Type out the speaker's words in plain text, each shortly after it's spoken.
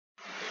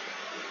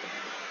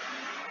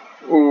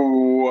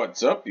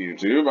What's up,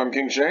 YouTube? I'm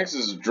King Shanks,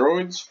 this is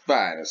Droid's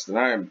Finest, and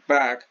I am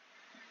back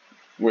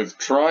with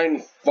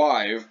Trine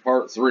 5,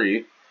 Part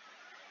 3.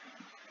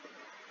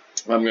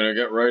 I'm gonna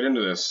get right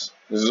into this.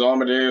 This is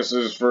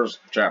Amadeus's first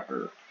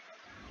chapter.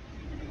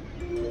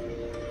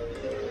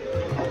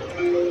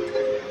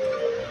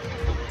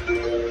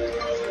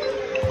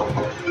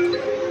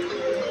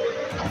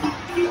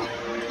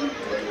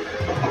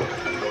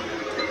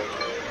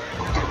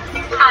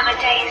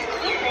 Amadeus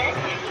music,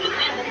 you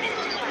have a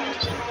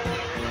visitor.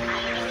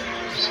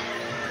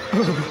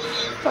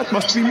 Oh, that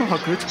must be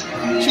Margaret.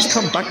 She's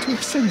come back to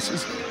her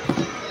senses.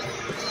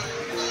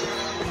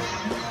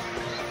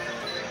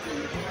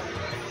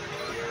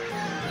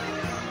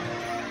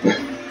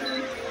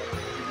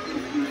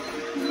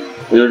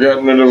 You're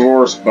getting a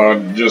divorce,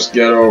 bud. Just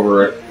get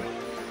over it.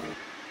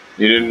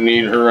 You didn't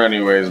need her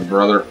anyways,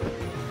 brother.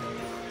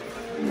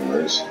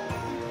 Anyways.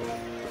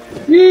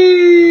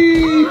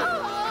 Yee!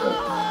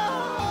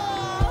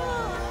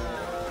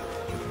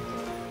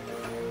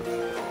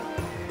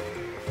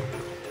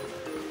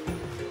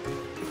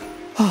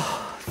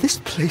 Ah, this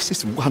place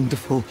is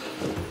wonderful.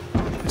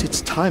 But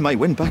it's time I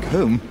went back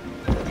home.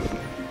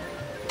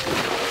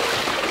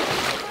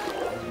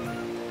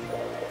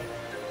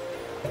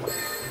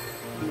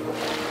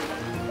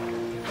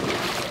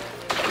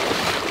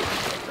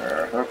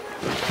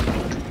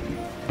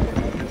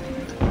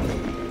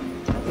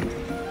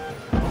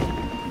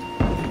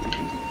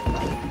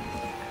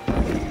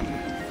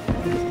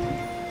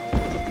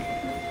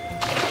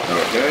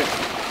 Okay,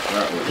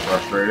 that was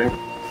frustrating.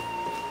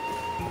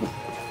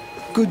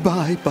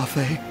 Goodbye,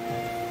 Buffet.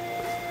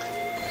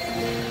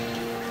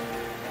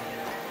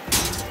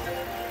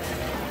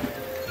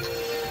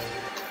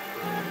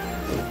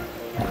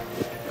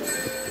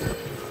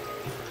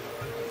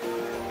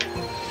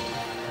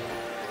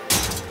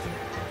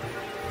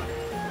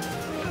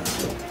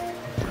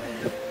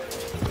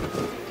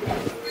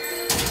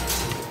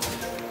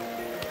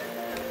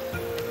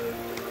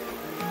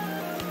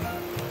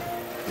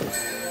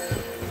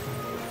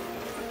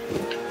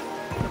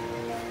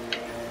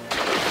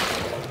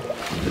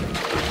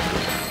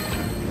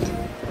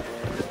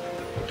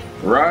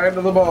 Ride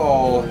to the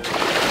ball. Is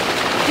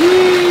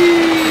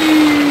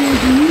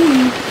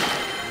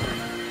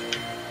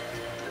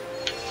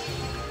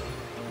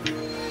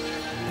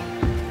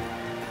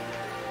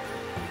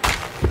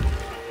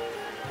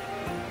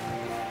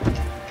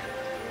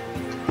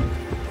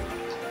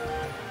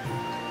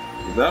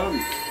that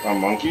a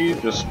monkey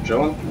just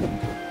chilling?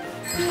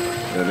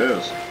 It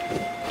is.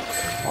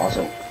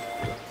 Awesome.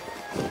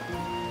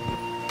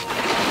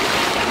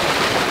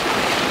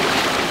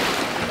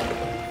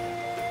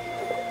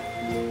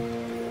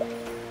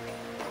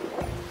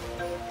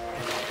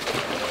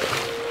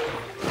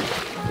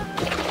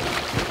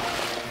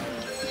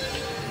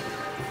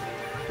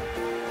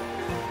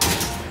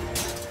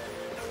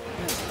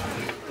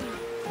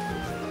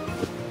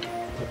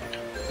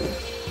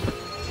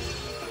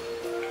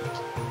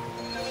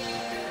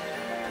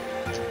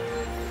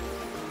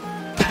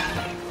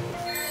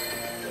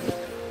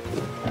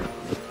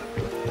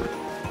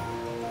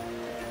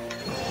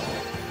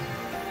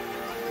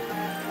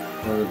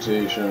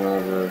 Rotation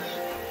over.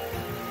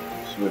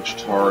 Switch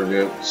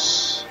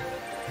targets.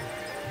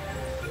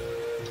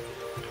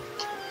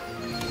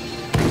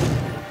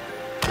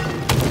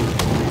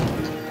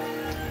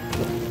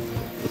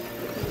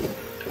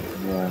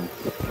 Yeah,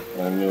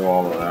 I knew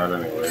all of that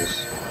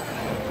anyways.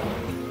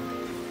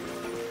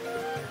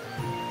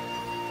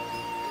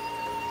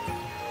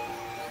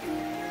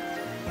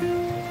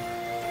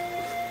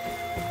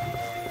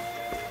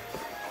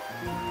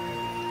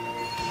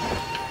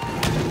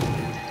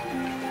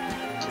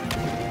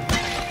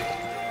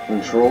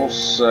 Control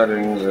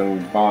settings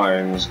and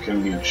binds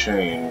can be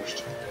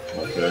changed.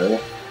 Okay.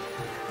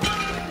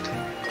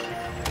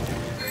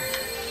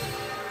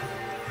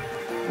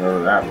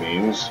 Whatever that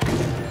means.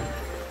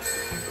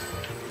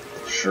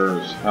 Sure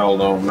as hell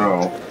don't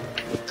know.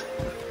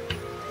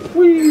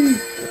 Whee!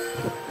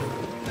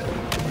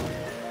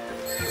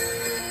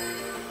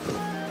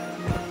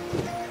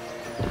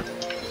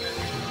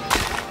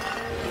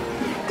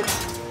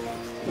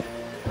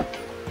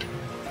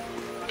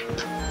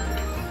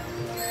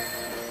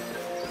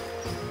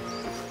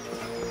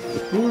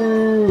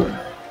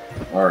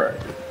 Alright,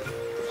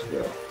 let's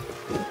go.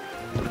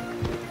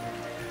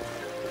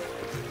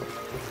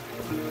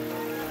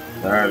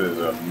 That is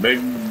a big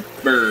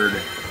bird.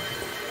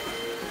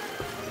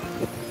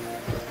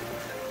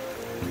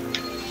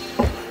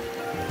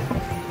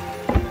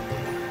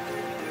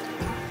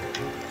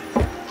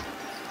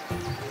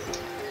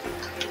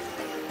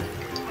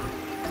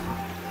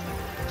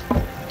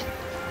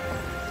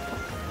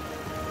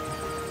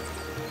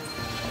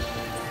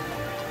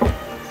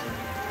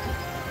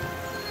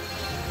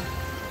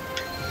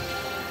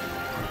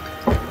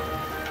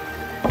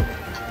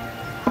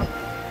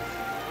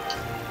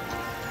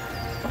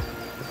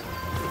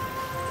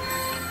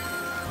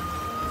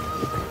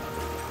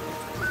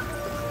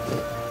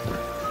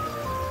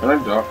 Can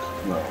I duck?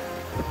 No.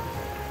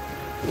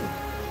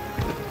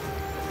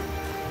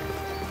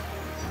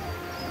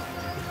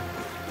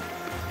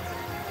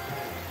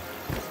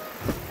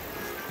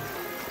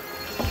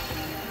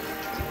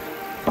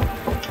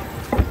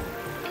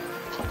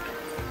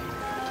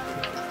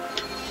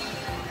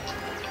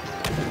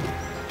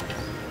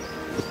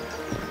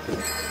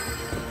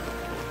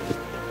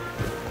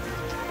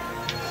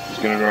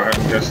 gonna go ahead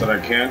and guess that I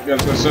can't get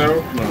this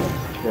out? No,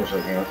 of course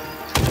I can't.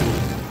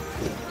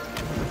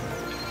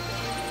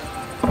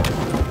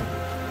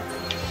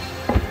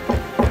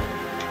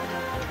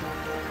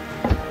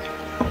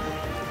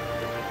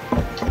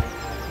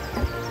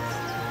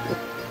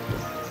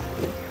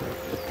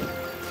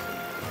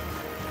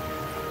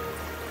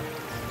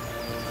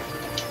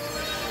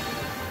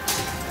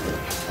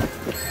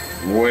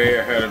 Way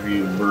ahead of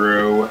you,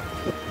 bro. Up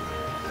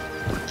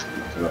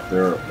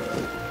there, up there.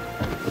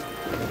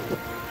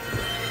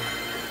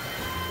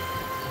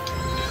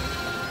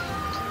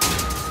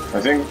 I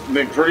think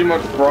they pretty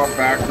much brought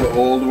back the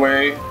old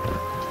way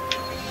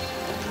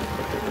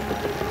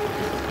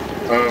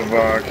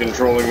of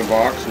controlling the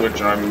box,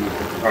 which I'm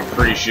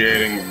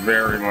appreciating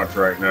very much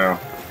right now.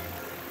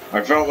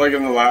 I felt like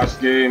in the last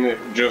game it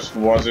just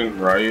wasn't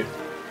right.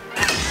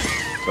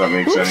 If that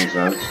makes any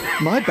sense.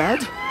 My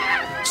bad.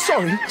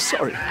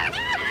 Sorry.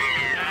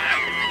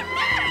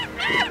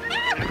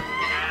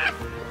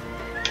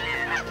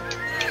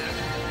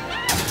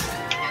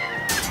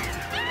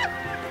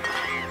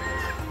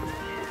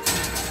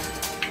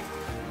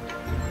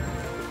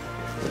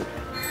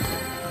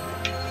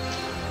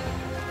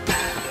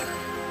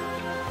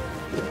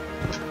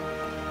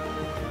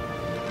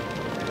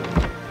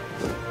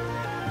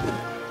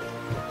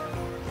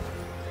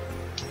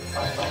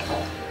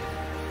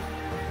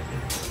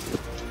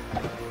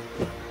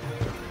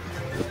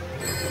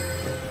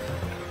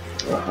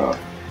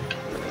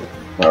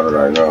 How did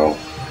I know?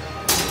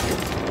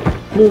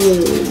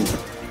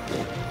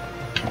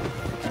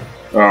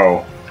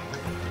 Oh.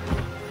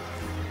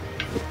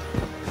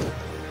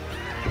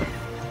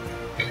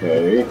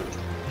 Okay.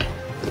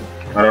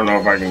 I don't know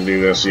if I can do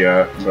this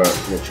yet,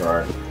 but we'll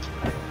try.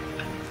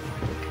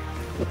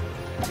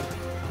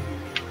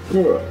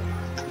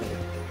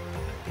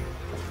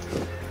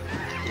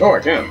 Oh, I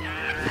can.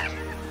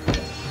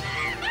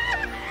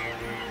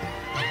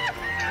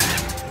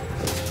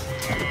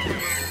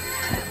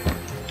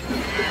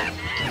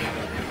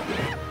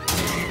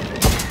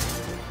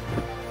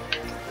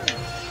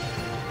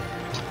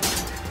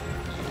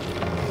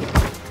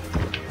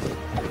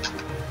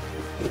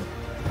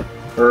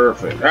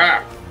 Perfect.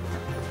 Ah!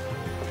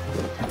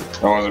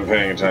 I wasn't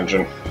paying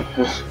attention.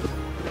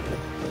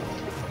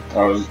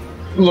 I was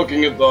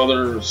looking at the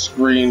other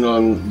screen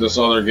on this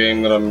other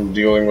game that I'm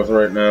dealing with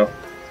right now.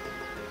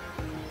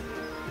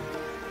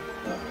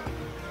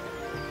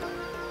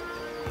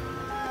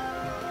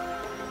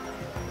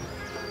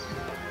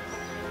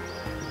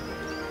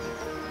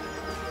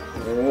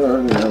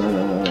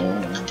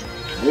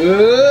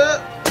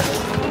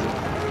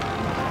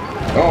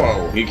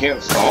 Oh, he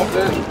can't stomp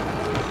it?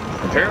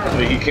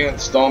 Apparently he can't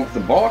stomp the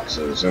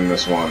boxes in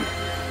this one.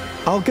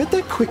 I'll get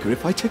there quicker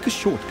if I take a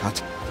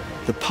shortcut.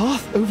 The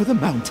path over the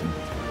mountain.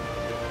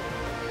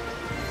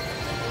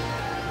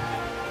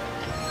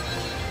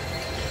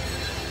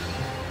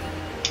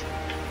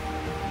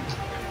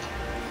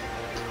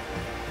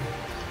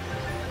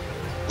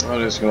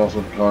 This can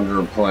also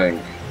conjure a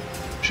plank.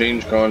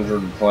 Change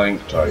conjured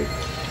plank type.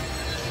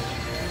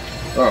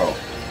 Oh.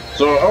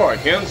 So, I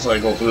can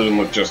cycle through them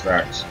with just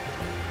X.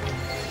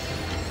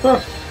 Huh.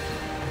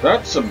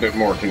 That's a bit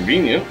more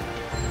convenient.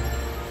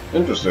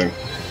 Interesting.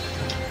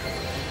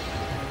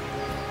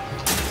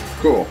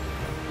 Cool.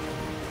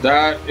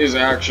 That is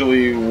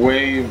actually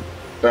way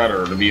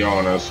better, to be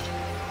honest.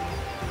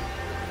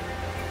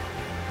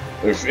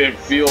 It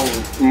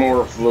feels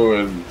more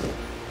fluid.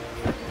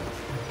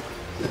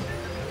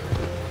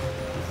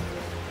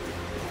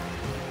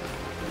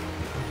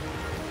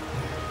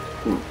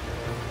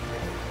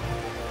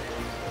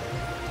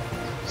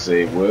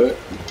 Say what?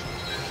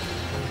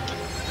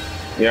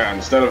 Yeah,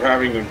 instead of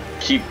having to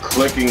keep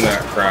clicking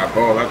that crap.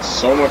 Oh, that's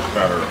so much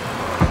better.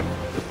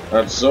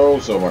 That's so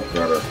much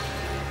better.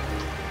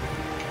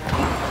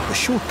 The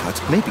shortcut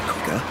may be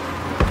quicker,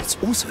 but it's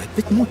also a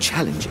bit more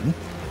challenging.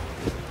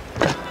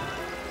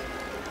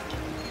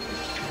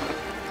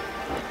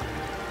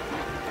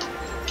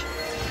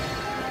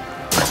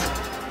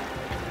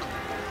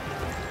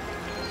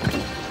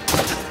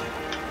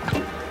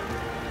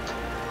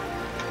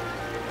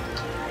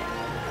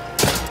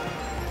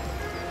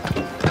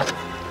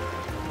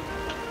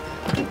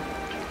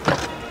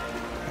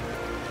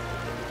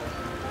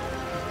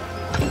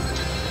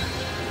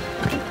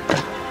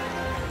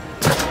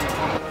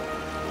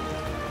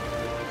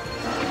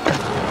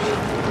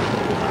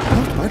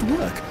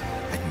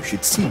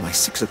 Should see my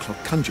 6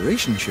 o'clock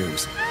conjuration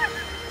shows.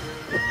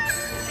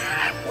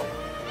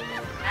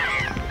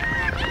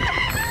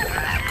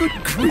 Good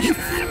grief!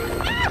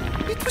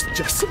 It was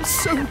just some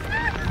soap.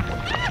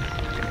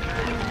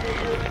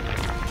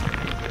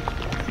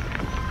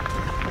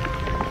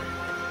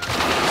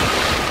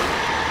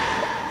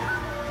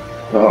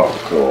 Oh,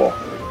 cool.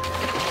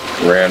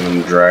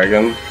 Random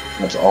dragon.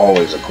 That's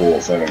always a cool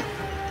thing.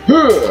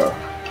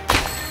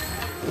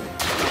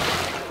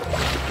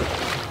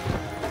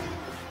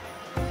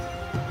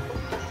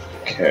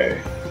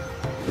 Okay.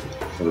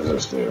 What does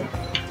this do?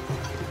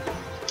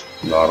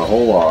 Not a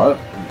whole lot.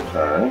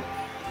 Okay.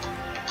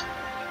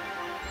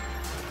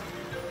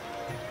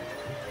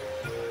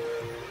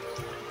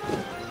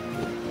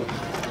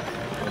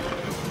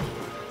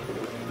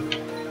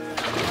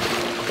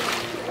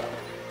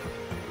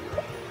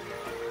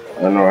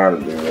 I know how to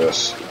do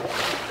this.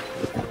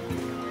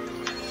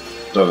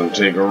 Doesn't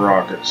take a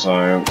rocket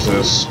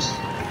scientist.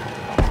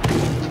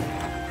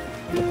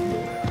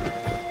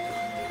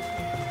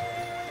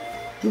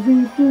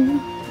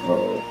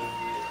 Uh-oh.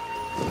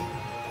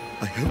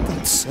 I hope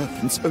that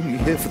serpent's only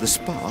here for the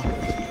spa.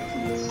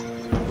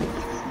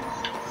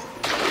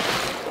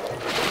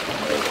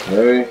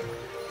 Okay.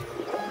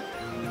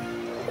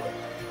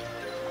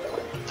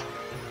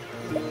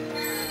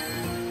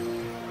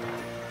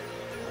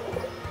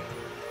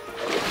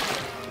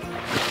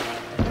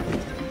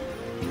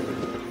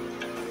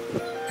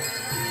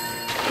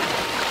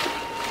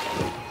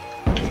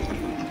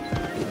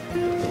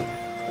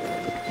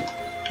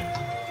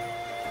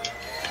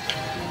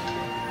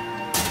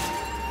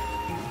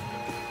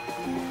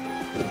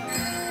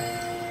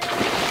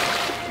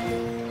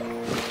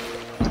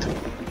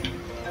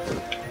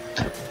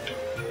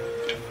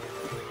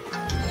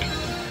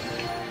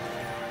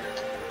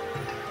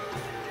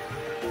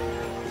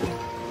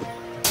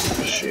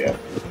 Shit.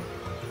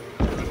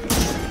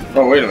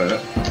 Oh, wait a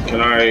minute. Can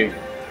I...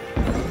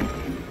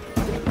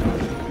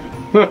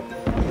 Huh.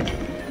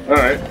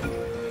 Alright.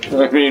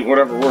 I mean,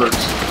 whatever works.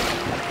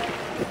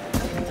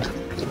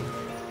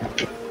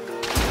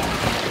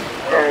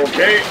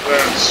 Okay,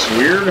 that's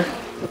weird.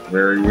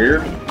 Very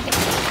weird.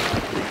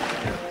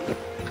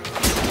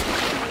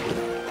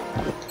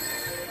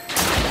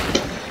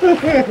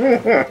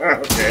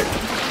 Okay.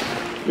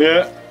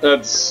 Yeah,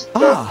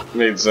 that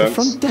made sense. The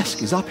front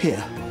desk is up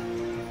here.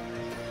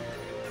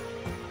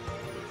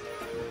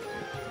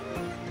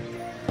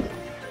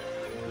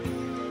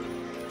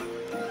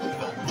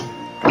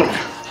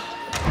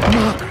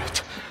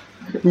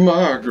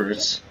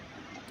 Margaret.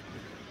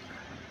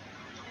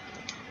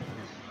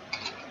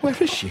 Where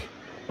is she?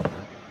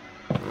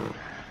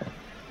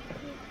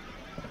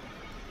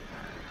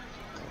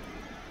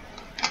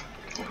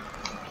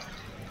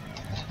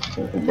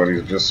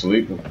 Everybody's just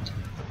sleeping.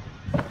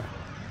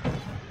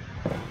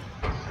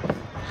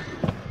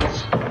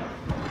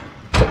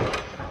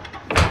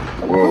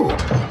 Whoa.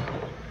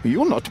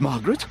 You're not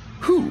Margaret.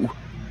 Who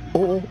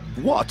or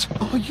what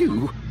are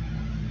you?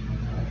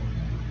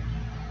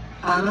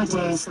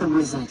 Amadeus the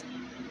Wizard.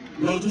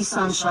 Lady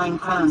Sunshine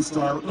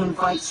Crownsdale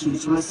invites you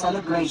to a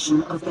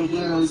celebration of the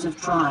heroes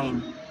of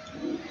Trine.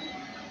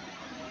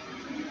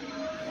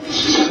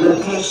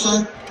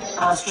 Location,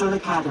 Astral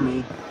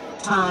Academy.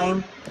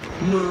 Time,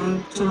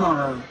 noon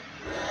tomorrow.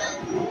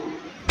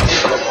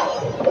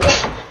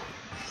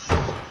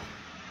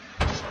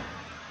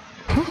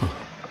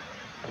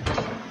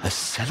 A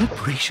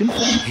celebration for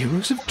the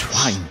heroes of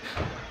Trine.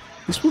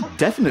 This will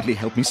definitely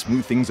help me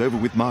smooth things over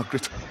with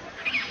Margaret.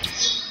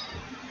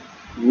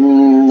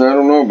 I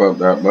don't know about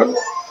that, bud.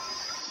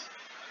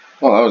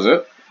 Oh, that was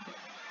it?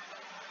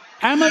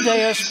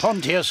 Amadeus,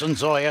 Pontius and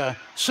Zoya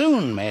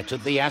soon met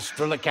at the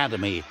Astral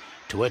Academy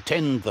to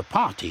attend the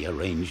party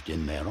arranged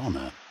in their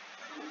honor.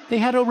 They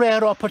had a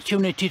rare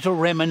opportunity to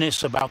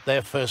reminisce about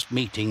their first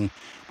meeting,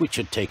 which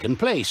had taken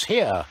place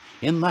here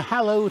in the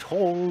hallowed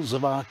halls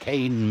of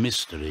arcane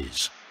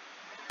mysteries.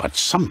 But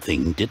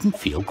something didn't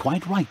feel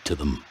quite right to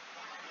them.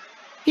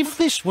 If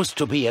this was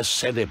to be a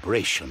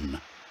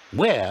celebration,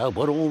 where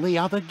were all the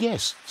other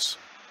guests?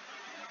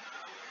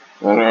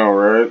 I know,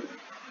 right?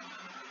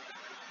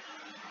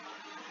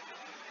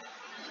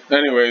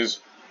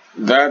 Anyways,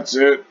 that's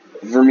it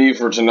for me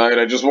for tonight.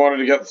 I just wanted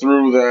to get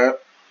through that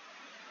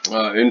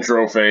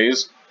intro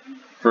phase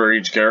for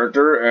each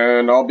character,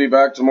 and I'll be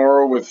back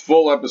tomorrow with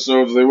full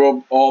episodes. They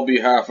will all be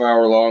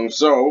half-hour long,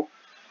 so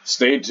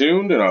stay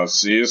tuned, and I'll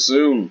see you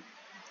soon.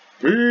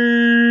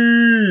 Peace!